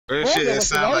Real shit, it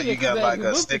sounds like you got like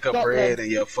a stick of bread in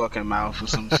your fucking mouth or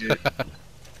some shit.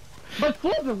 My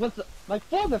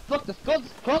father fucked the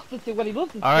prostitute when he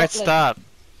moved to Scotland. Alright, stop.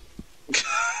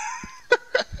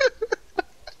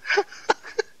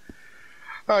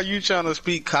 Oh, you trying to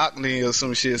speak Cockney or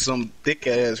some shit, some thick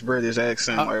ass British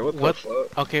accent? Like, what the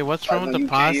fuck? Okay, what's wrong with the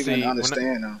posse?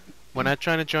 Understand when I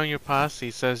try to join your posse,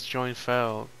 it says join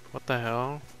failed. What the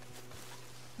hell?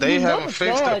 They haven't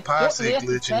fixed the posse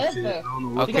glitch and shit. I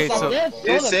don't know. Okay, so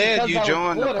it said you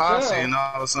joined the posse and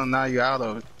all of a sudden now you're out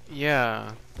of it.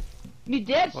 Yeah. Me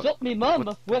dad shot me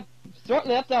mom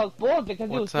shortly after I was born because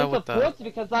he was disappointed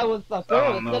because I was a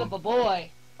girl instead of a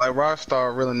boy. Like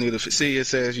Rockstar really need to see it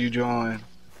says you joined.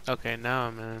 Okay, now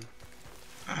I'm in.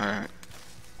 Alright.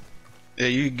 Yeah,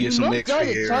 you can get some extra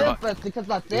here. Because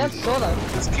my dad shot him.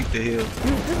 Just keep the hill.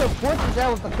 He was disappointed that I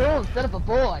was a girl instead of a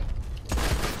boy.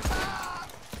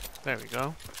 There we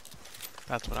go.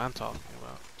 That's what I'm talking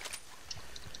about.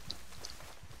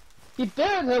 He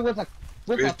buried her with a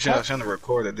Josh should have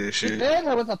recorded this shit. He buried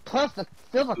her with a perfect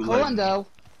silver coin though.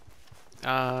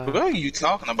 What are you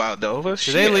talking about though?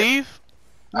 Did they leave?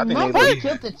 I think they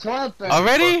killed the child bird.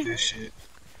 Already?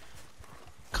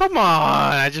 Come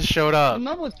on! I just showed up.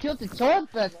 My mom was killed in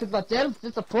child bird because my dad was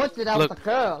disappointed I was a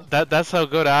girl. That's how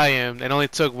good I am. It only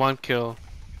took 1 kill.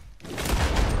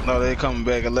 No, they coming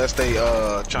back unless they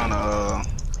trying to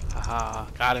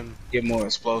got him. Get more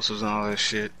explosives and all that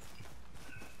shit.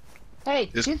 Hey,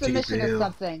 Just here's a mission or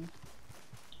something.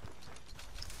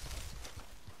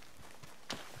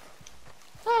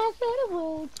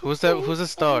 Who's that? Who's the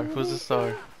star? Who's the star?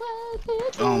 I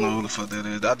don't know who the fuck that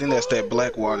is. I think that's that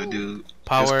Blackwater dude.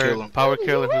 Power killer. Who's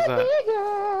that?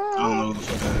 I don't know who the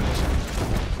fuck that is.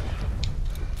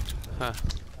 Huh.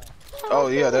 Oh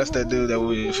yeah, that's that dude that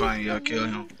we find. Y'all kill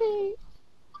him.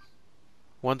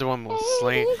 Wonder Woman was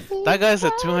slain. That guy's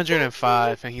at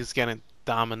 205 and he's getting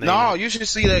dominated. No, you should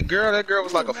see that girl. That girl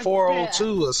was like a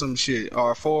 402 or some shit,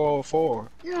 or a 404.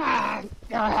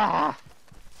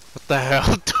 What the hell,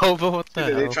 Tova? What the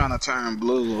hell? They trying to turn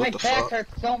blue. What the fuck? My back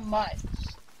hurts so much.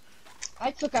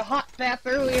 I took a hot bath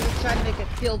earlier to try to make it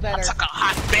feel better. I took a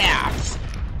hot bath.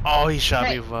 Oh, he shot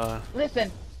me.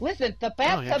 Listen. The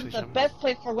bathtub's the best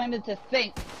place for women to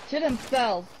think to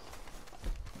themselves.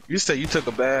 You said you took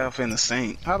a bath in the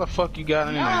sink. How the fuck you got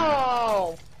in there?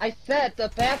 No, I said the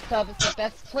bathtub is the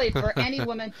best place for any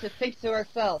woman to think to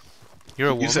herself. You're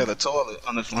a woman. You said a toilet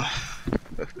on this one.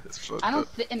 I don't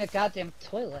sit in a goddamn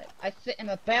toilet. I sit in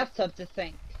a bathtub to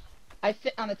think. I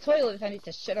sit on a toilet if I need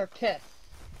to shit or piss.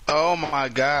 Oh my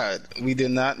god. We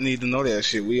did not need to know that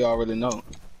shit. We already know.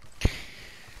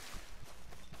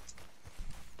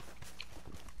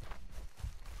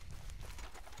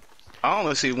 I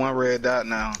only see one red dot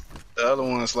now. The other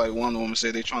one is like Wonder Woman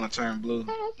said they trying to turn blue.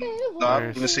 No, I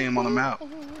didn't even see him on the map.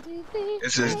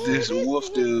 It's just this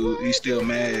wolf dude, he's still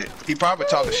mad. He probably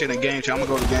talking shit in game chat. I'm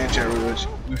gonna go to game chat real quick.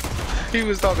 He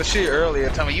was talking shit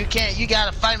earlier, telling me, you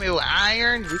gotta fight me with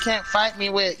iron, you can't fight me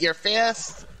with your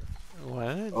fist.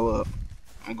 What? Hold up.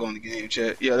 I'm going to game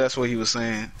chat. Yeah, that's what he was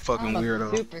saying. Fucking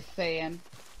weirdo. Super Saiyan.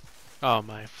 Oh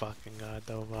my fucking god,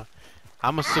 Dova.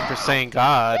 I'm a Super Saiyan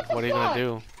god. What are you gonna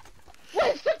do?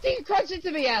 What? 15 crushed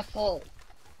into me, asshole!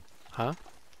 Huh?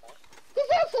 This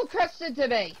asshole crushed into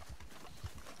me!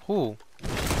 Who?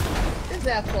 This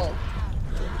asshole.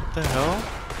 What the hell?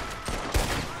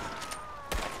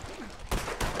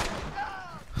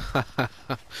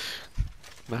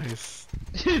 Nice.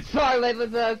 Sorry,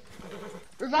 with us.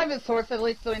 Revive his horse at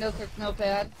least so he knows there's no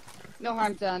bad. No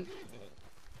harm done.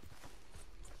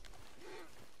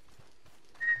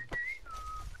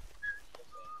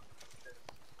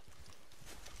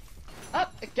 Oh,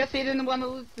 I guess he didn't want to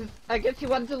lose his... I guess he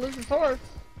wanted to lose his horse.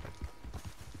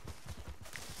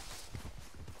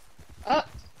 Oh,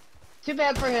 too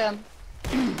bad for him.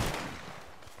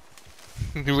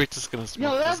 We're just gonna smoke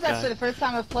No, this that's guy. actually the first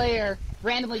time a player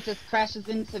randomly just crashes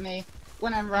into me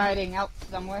when I'm riding out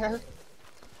somewhere.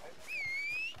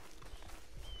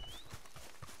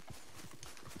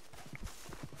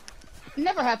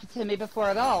 Never happened to me before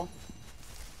at all.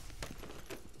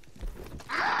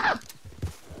 Ah!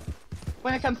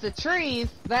 When it comes to trees,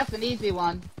 that's an easy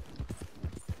one.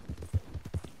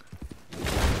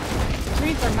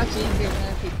 Trees are much easier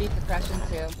than if you beat the crash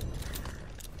into.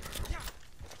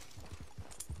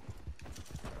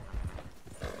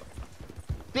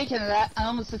 Speaking of that, I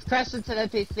almost just crashed into an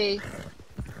NPC.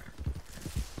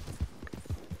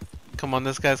 Come on,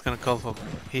 this guy's gonna call for...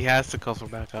 He has to call for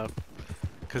backup.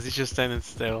 Because he's just standing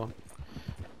still.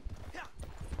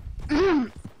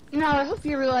 No, I hope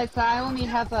you realize that I only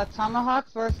have a tomahawk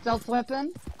for a stealth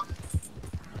weapon.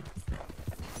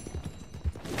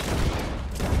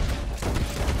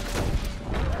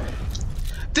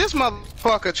 this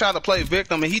motherfucker try to play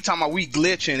victim and he talking about we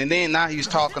glitching, and then now he's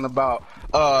talking about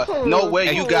no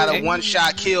way you got a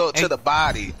one-shot kill to the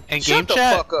body. And Shut game the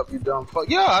chat? fuck up, you dumb fuck.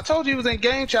 Yeah, I told you he was in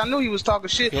game chat. I knew he was talking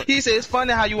shit. Yep. He said it's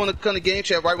funny how you want to come to game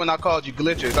chat right when I called you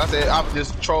glitchers. I said I was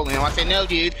just trolling him. I said no,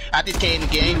 dude, I just came to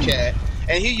game chat,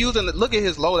 and he using the, look at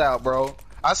his loadout, bro.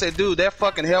 I said, dude, that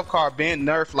fucking health card been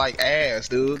nerfed like ass,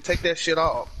 dude. Take that shit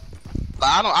off.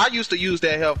 Like, I used to use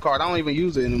that health card. I don't even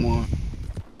use it anymore.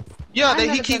 Yeah,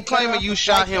 he keep claiming you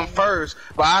shot him first,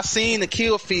 but I seen the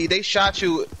kill feed. They shot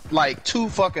you like 2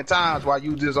 fucking times while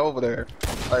you just over there.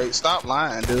 Like, stop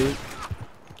lying, dude.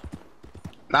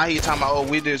 Now he talking about, oh,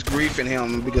 we just griefing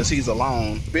him because he's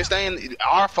alone. Bitch, they ain't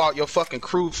our fault. Your fucking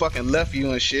crew fucking left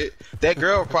you and shit. That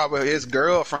girl probably his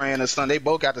girlfriend or something. They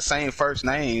both got the same first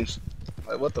names.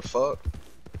 Like, what the fuck?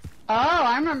 Oh,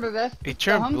 I remember this. He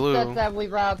turned blue. Homestead that we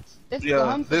robbed.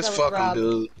 Yeah, this fucking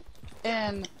dude.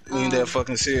 And he ain't that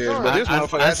fucking serious. sure. But this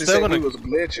motherfucker actually said we was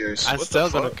glitchers. I'm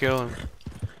still gonna kill him.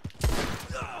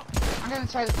 I'm gonna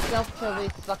try to stealth kill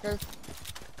these suckers.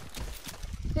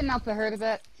 Getting out the herd a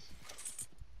bit.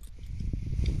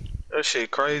 That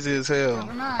shit crazy as hell.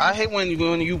 Never mind. I hate when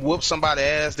you whoop somebody's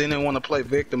ass, then they want to play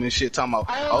victim and shit. Talking about,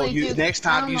 oh, next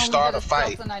time you start a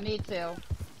fight. I need to.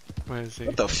 Where is he?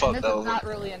 What the fuck, And this is not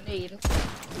really a need.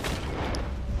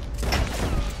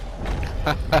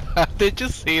 Did you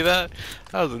see that?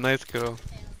 That was a nice kill.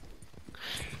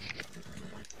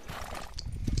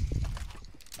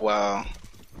 Wow.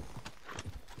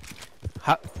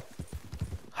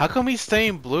 How come he's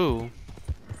staying blue?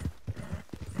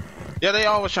 Yeah, they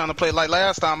always trying to play. Like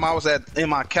last time I was in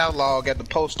my catalog at the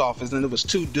post office and there was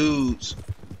 2 dudes.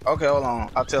 Okay, hold on.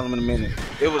 I'll tell them in a minute.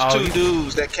 It was 2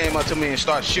 dudes that came up to me and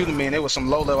started shooting me, and there was some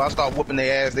low level. I started whooping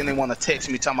their ass. Then they want to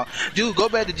text me talking about, dude, go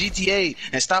back to GTA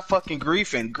and stop fucking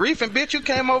griefing. Griefing, bitch, you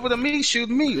came over to me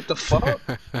shooting me. What the fuck?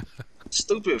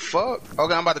 Stupid fuck.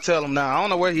 Okay, I'm about to tell him now. I don't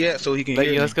know where he at so he can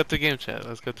hear me. Let's go to game chat.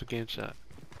 Let's go to game chat.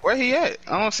 Where he at?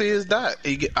 I don't see his dot.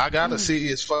 I gotta see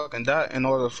his fucking dot in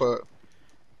order for...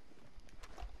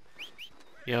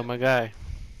 Yo, my guy.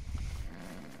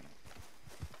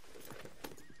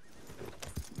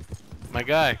 My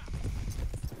guy.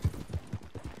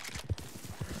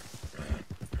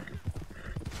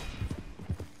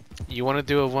 You want to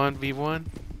do a 1v1?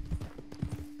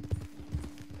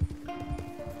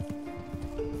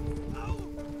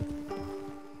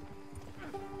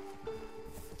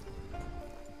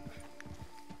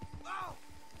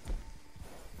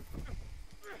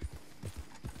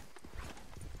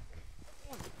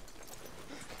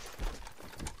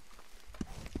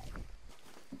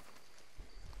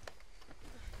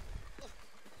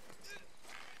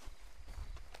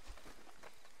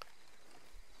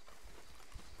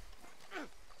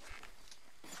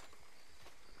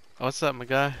 What's up, my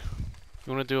guy?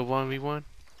 You wanna do a 1v1?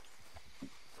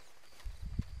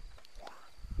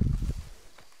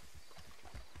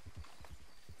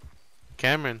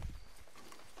 Cameron.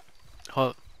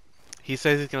 Oh, he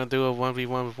says he's gonna do a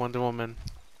 1v1 with Wonder Woman.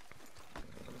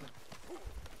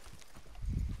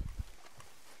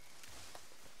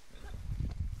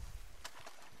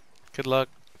 Good luck.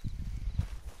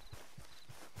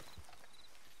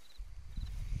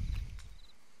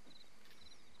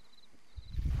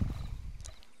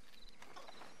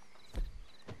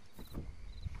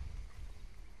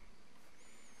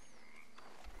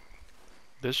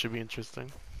 This should be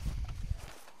interesting.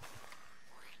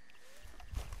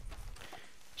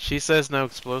 She says no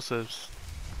explosives.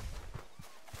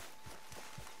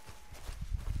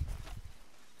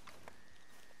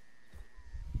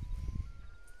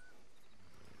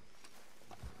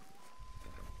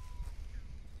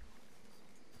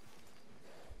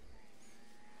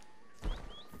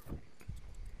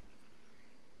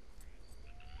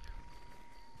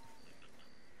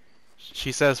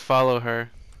 She says follow her.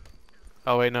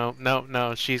 Oh wait,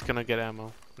 no, she's gonna get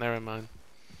ammo. Never mind.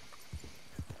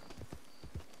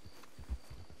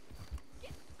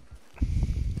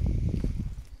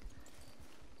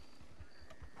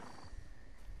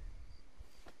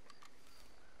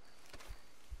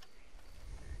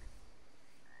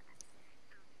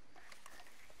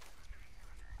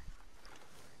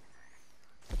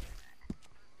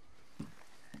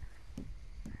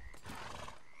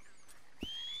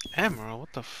 Emerald,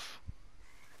 what the f...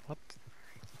 What?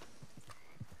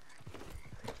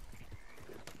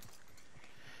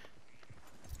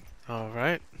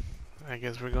 Alright. I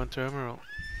guess we're going to Emerald.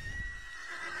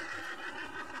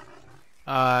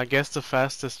 I guess the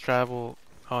fastest travel...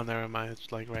 Oh, never mind.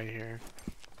 It's like right here.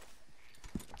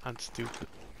 I'm stupid.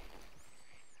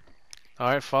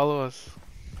 Alright, follow us.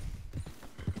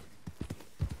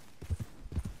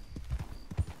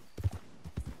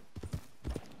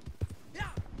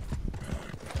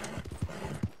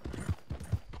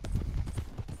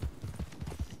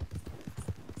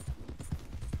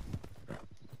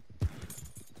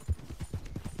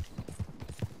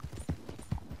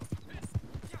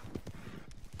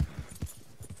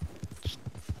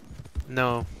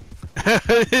 No.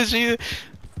 Did she?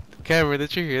 Cameron,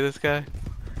 did you hear this guy?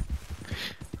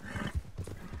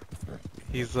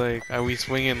 He's like, are we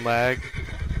swinging lag?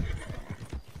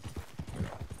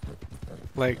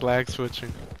 Like lag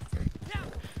switching.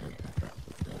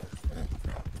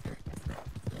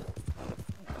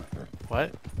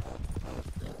 What?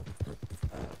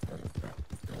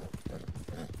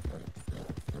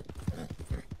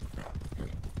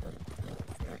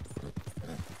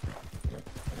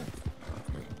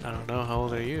 I don't know, how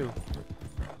old are you?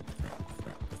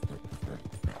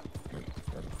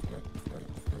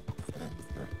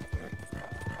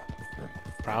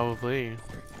 Probably.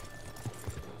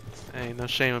 Ain't no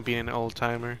shame in being an old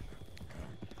timer.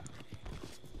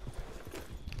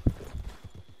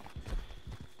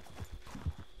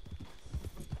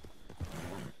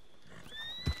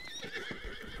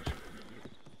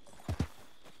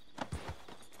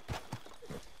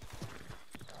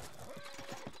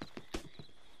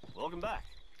 Welcome back.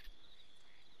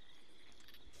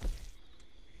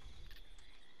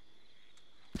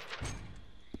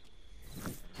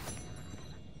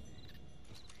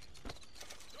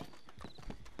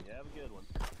 You have a good one.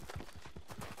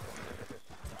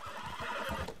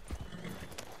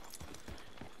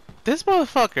 This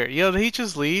motherfucker, yo, did he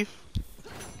just leave?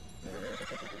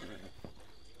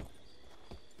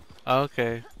 Oh,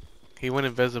 okay. He went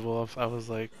invisible. I was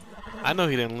like, I know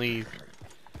he didn't leave.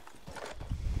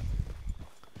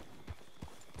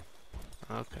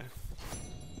 Okay.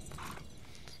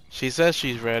 She says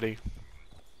she's ready.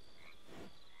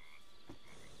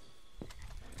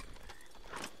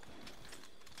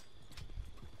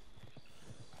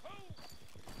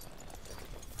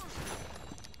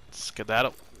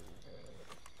 Skedaddle.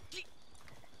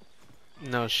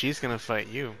 No, she's gonna fight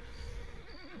you.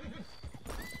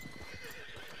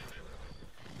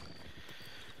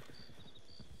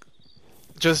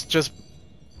 Just.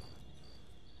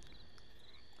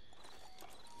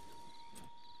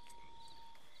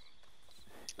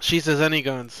 She says any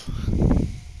guns.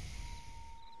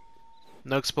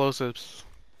 No explosives.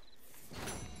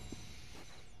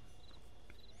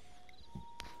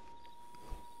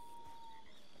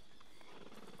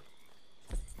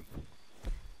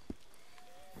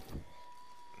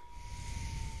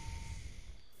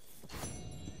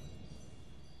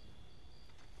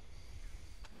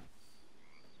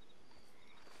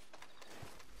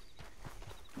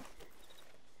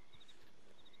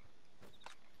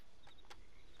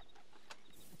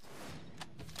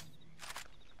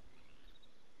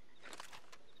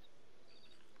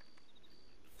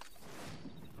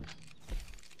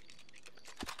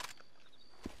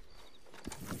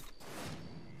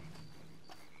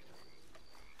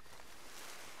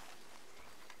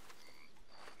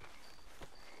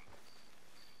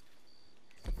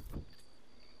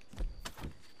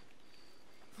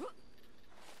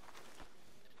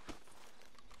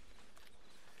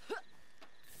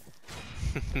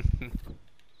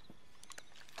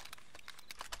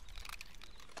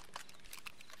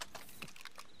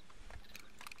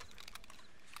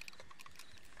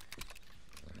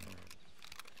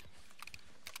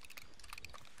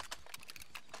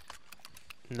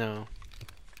 No.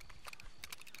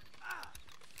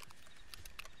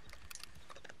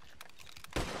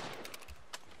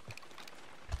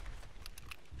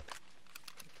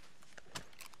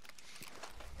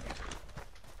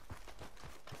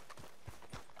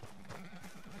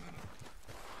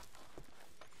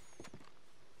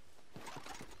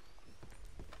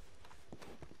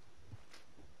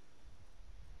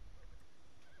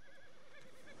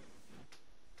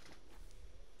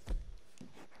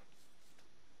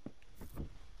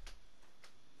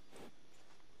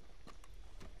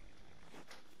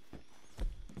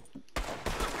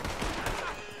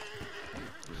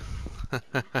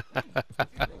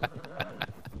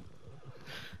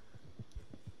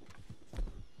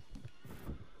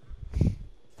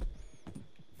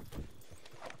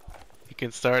 You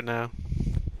can start now.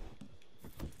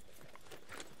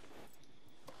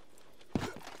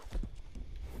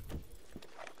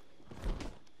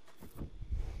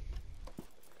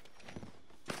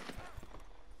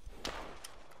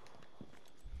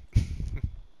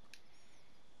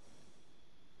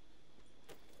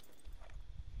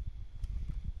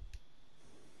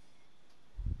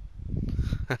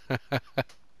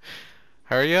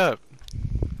 Hurry up.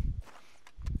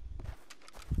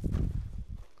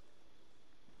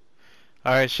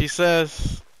 Alright, she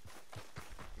says,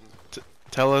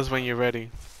 tell us when you're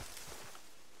ready.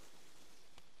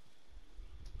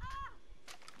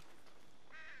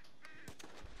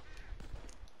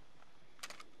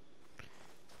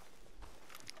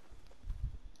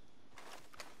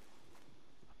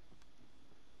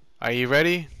 Are you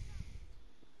ready?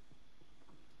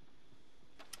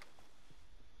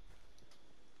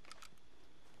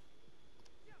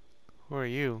 Who are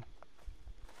you?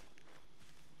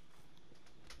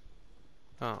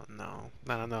 Oh no,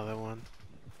 not another one.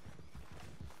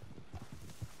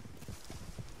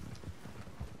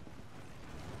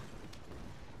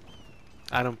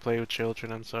 I don't play with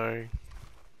children, I'm sorry.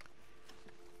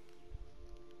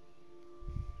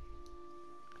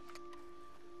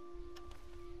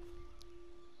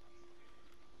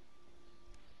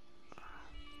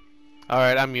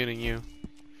 Alright, I'm muting you.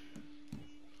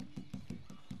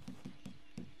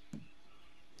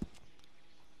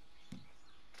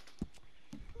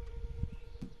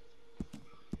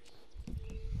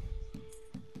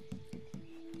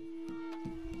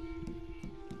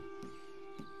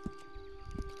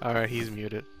 Alright, he's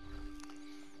muted.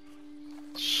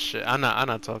 Shit, I'm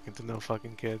not talking to no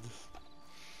fucking kids.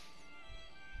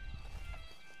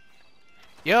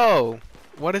 Yo!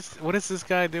 What is this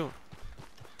guy doing?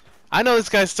 I know this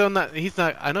guy's still not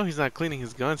I know he's not cleaning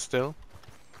his gun still.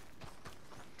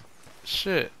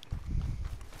 Shit.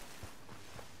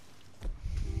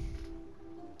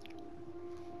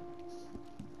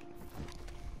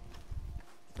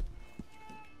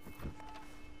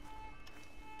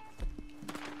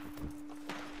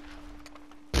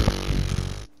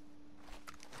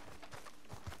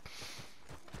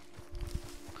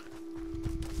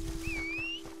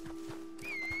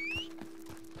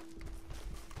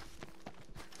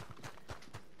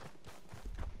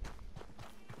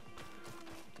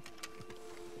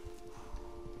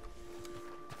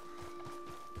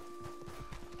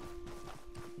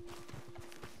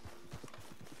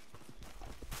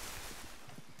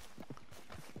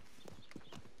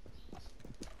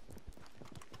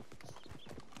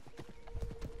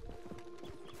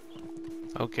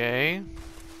 Okay.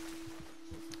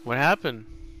 What happened?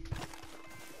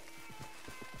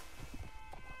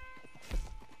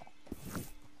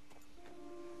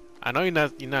 I know you're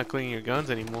not cleaning your guns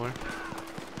anymore.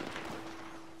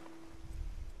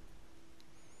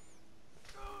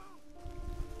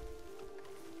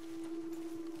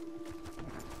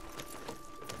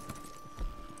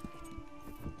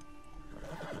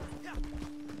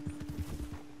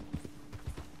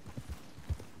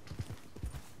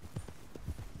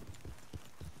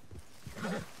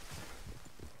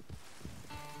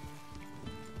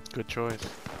 Good choice.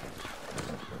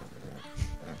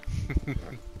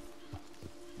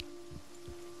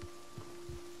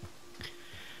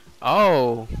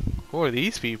 Oh, who are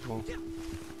these people?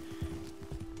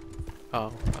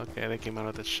 Oh, okay, they came out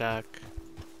of the shack.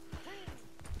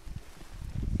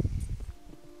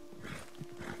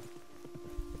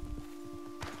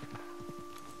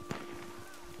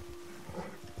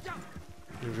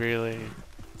 Really?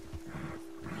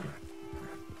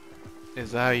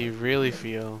 Is that how you really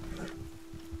feel?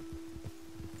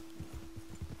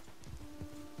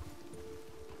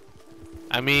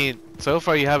 I mean, so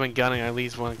far you haven't gotten at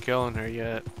least one kill on her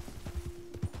yet.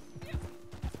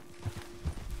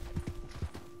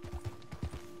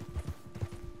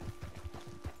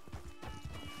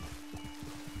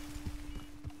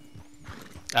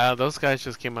 Those guys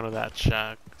just came out of that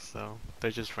shack, so they're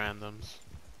just randoms.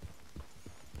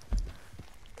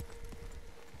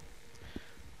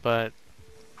 But,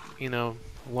 you know,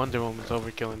 Wonder Woman's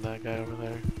overkilling that guy over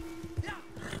there.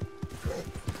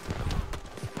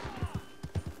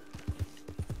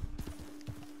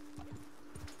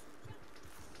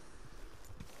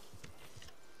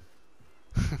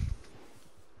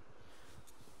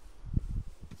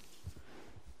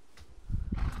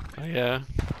 Oh yeah.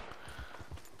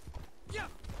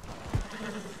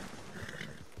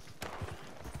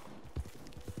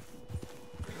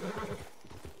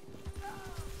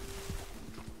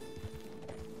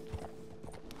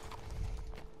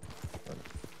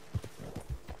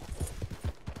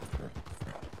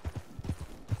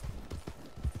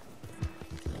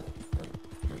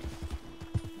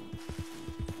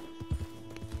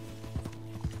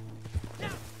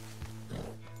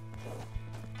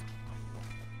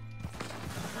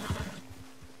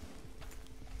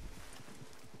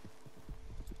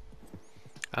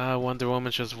 Wonder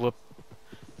Woman just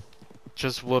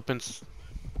whooping,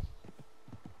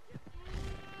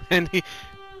 and he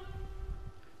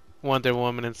Wonder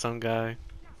Woman and some guy.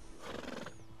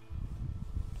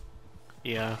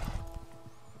 Yeah.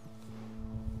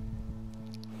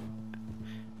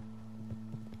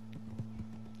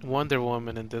 Wonder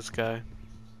Woman and this guy.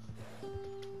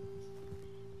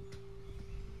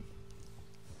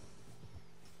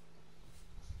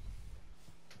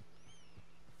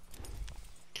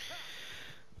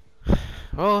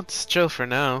 Well, it's chill for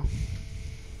now.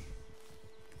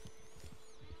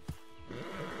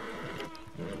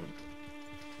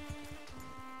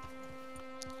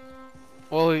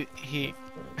 Well, he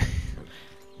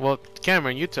well,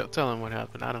 Cameron, you tell him what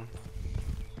happened. I don't.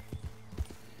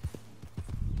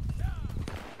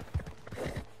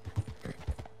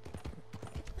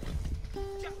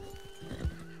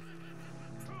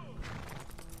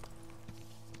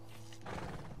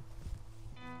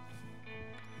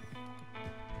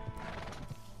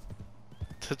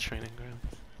 It's a training ground.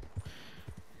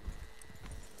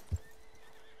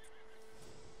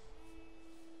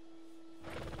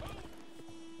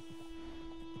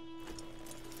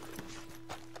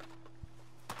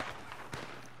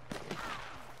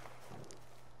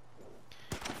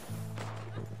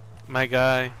 My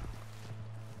guy.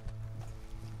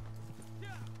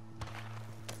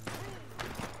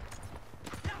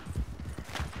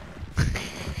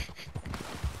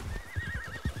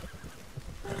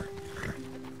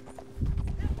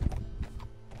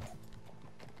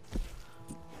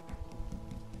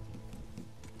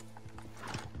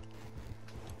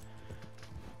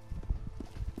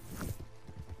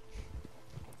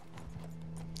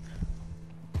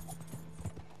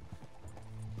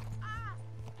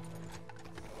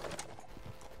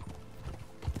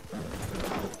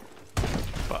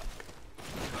 Fuck.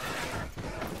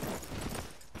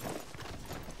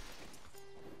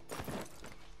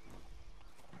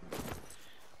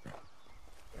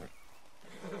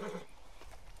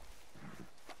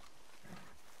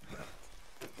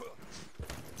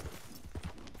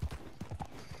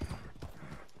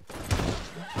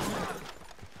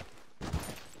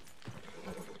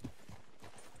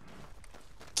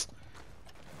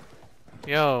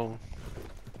 Yo.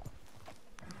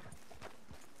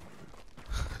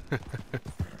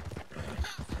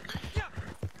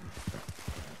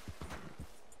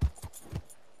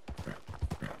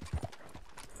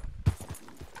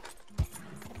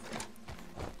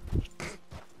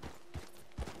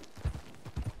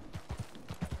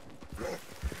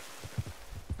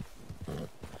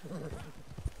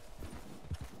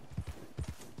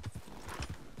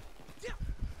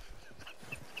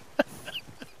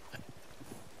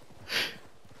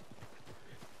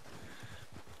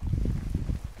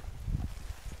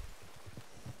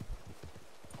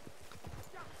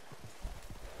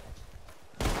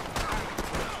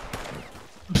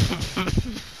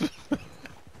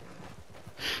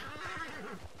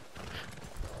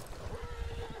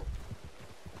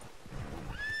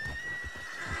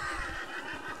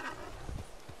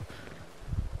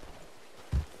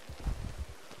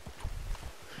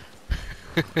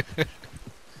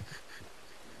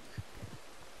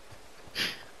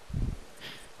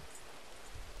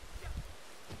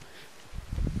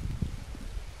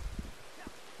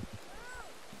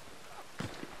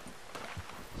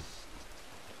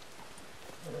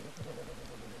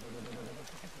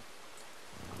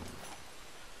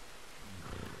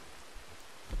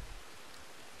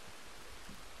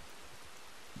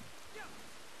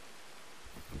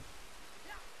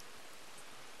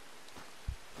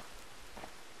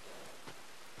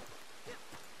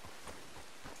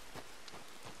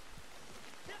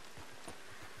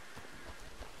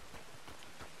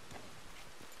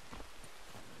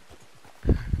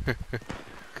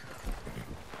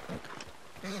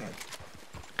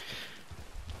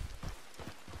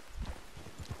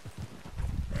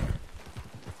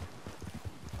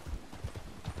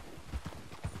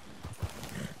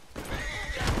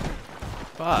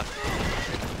 Fuck.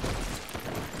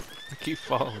 I keep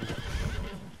falling.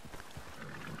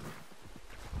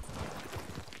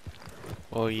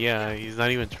 Well, yeah, he's not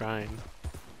even trying.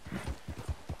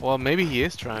 Well, maybe he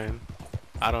is trying.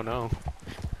 I don't know.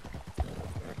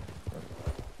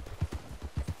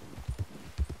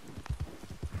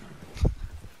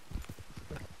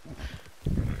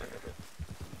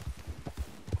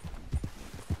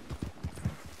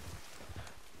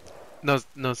 No,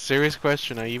 no, serious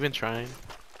question. Are you even trying?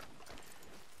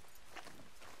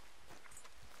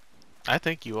 I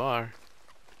think you are.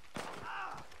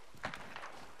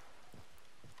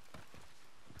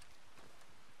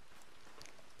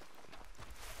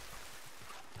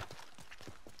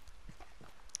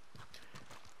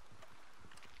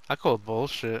 I call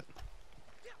bullshit.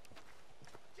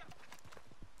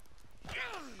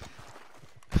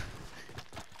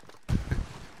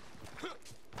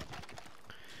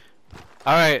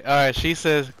 Alright, she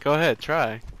says, go ahead,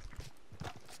 try.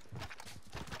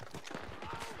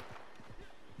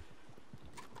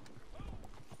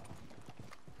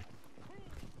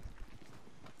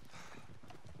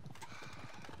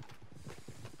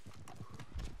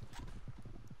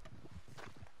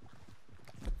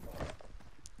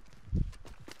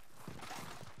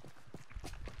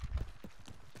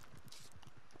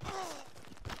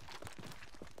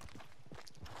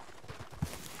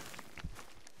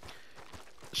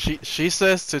 She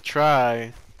says to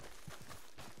try.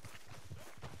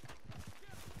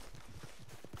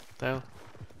 That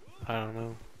I don't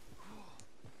know.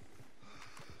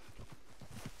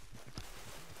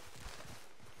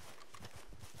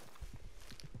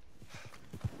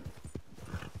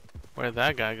 Where'd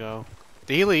that guy go?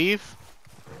 Did he leave?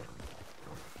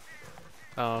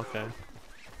 Oh, okay.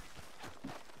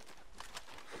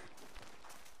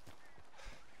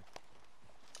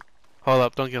 Hold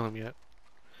up, don't kill him yet.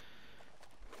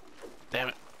 Damn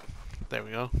it. There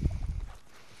we go.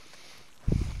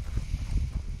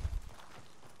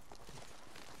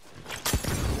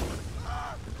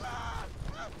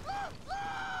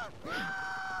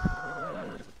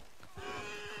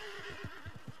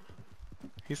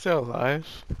 He's still alive.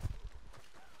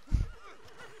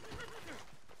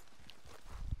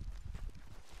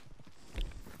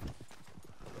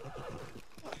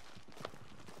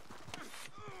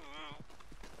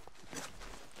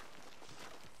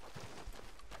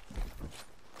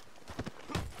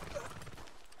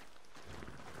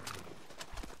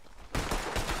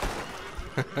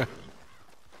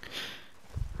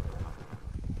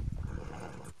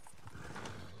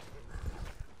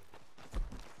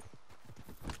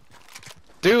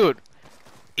 Dude,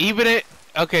 even it.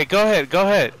 Okay, go ahead, go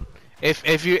ahead.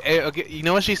 If you okay, you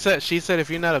know what she said? She said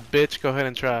if you're not a bitch, go ahead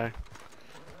and try.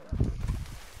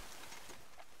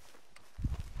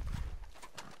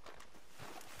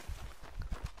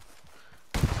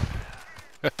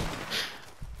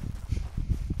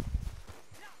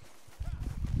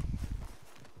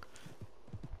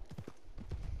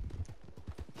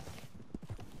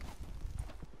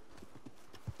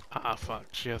 Ah, fuck.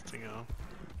 She has to go.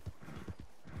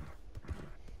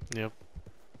 Yep.